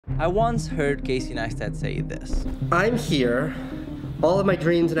I once heard Casey Neistat say this. I'm here, all of my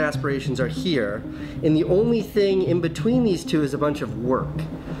dreams and aspirations are here, and the only thing in between these two is a bunch of work.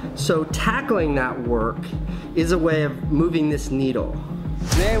 So tackling that work is a way of moving this needle.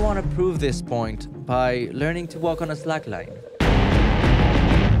 Today I want to prove this point by learning to walk on a slackline.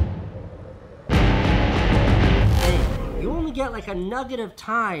 You only get like a nugget of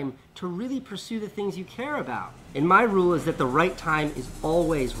time to really pursue the things you care about. And my rule is that the right time is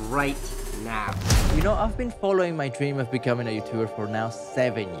always right now. You know, I've been following my dream of becoming a YouTuber for now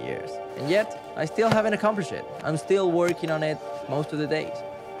 7 years. And yet, I still haven't accomplished it. I'm still working on it most of the days.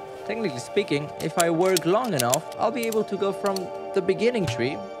 Technically speaking, if I work long enough, I'll be able to go from the beginning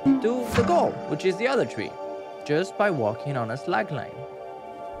tree to the goal, which is the other tree, just by walking on a slackline.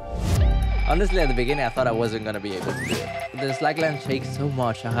 Honestly, at the beginning, I thought I wasn't going to be able to do it. The slackline shakes so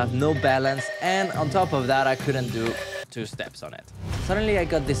much, I have no balance, and on top of that, I couldn't do 2 steps on it. Suddenly, I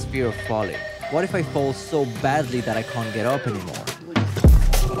got this fear of falling. What if I fall so badly that I can't get up anymore?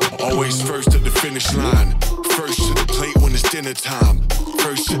 Always first at the finish line. First to the plate when it's dinner time.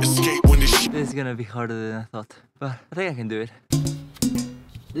 First to escape when it's... This is going to be harder than I thought, but I think I can do it.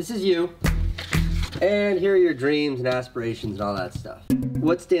 This is you. And here are your dreams and aspirations and all that stuff.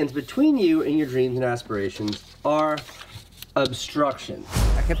 What stands between you and your dreams and aspirations are obstructions.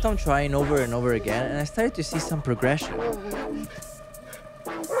 I kept on trying over and over again, and I started to see some progression.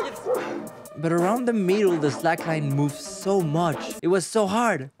 But around the middle, the slackline moved so much. It was so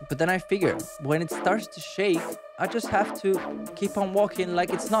hard. But then I figured, when it starts to shake, I just have to keep on walking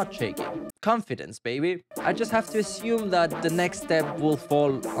like it's not shaking. Confidence, baby. I just have to assume that the next step will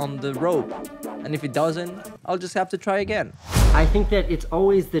fall on the rope. And if it doesn't, I'll just have to try again. I think that it's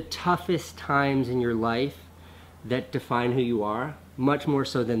always the toughest times in your life that define who you are, much more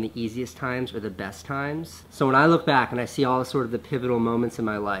so than the easiest times or the best times. So when I look back and I see all sort of the pivotal moments in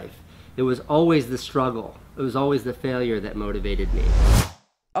my life, it was always the struggle. It was always the failure that motivated me.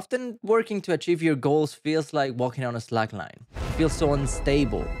 Often working to achieve your goals feels like walking on a slackline. It feels so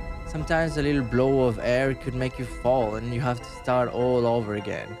unstable. Sometimes a little blow of air could make you fall and you have to start all over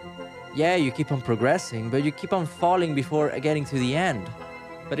again. Yeah, you keep on progressing, but you keep on falling before getting to the end.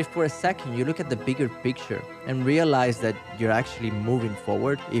 But if for a second you look at the bigger picture and realize that you're actually moving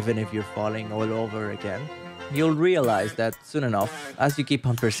forward, even if you're falling all over again, you'll realize that soon enough, as you keep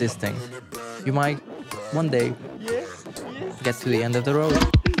on persisting, you might one day get to the end of the road.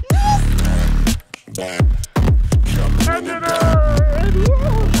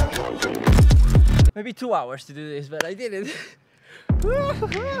 Maybe 2 hours to do this, but I did it.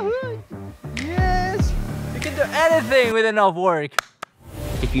 Yes! You can do anything with enough work.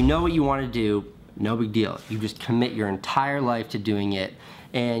 If you know what you want to do, no big deal. You just commit your entire life to doing it,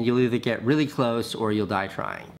 and you'll either get really close or you'll die trying.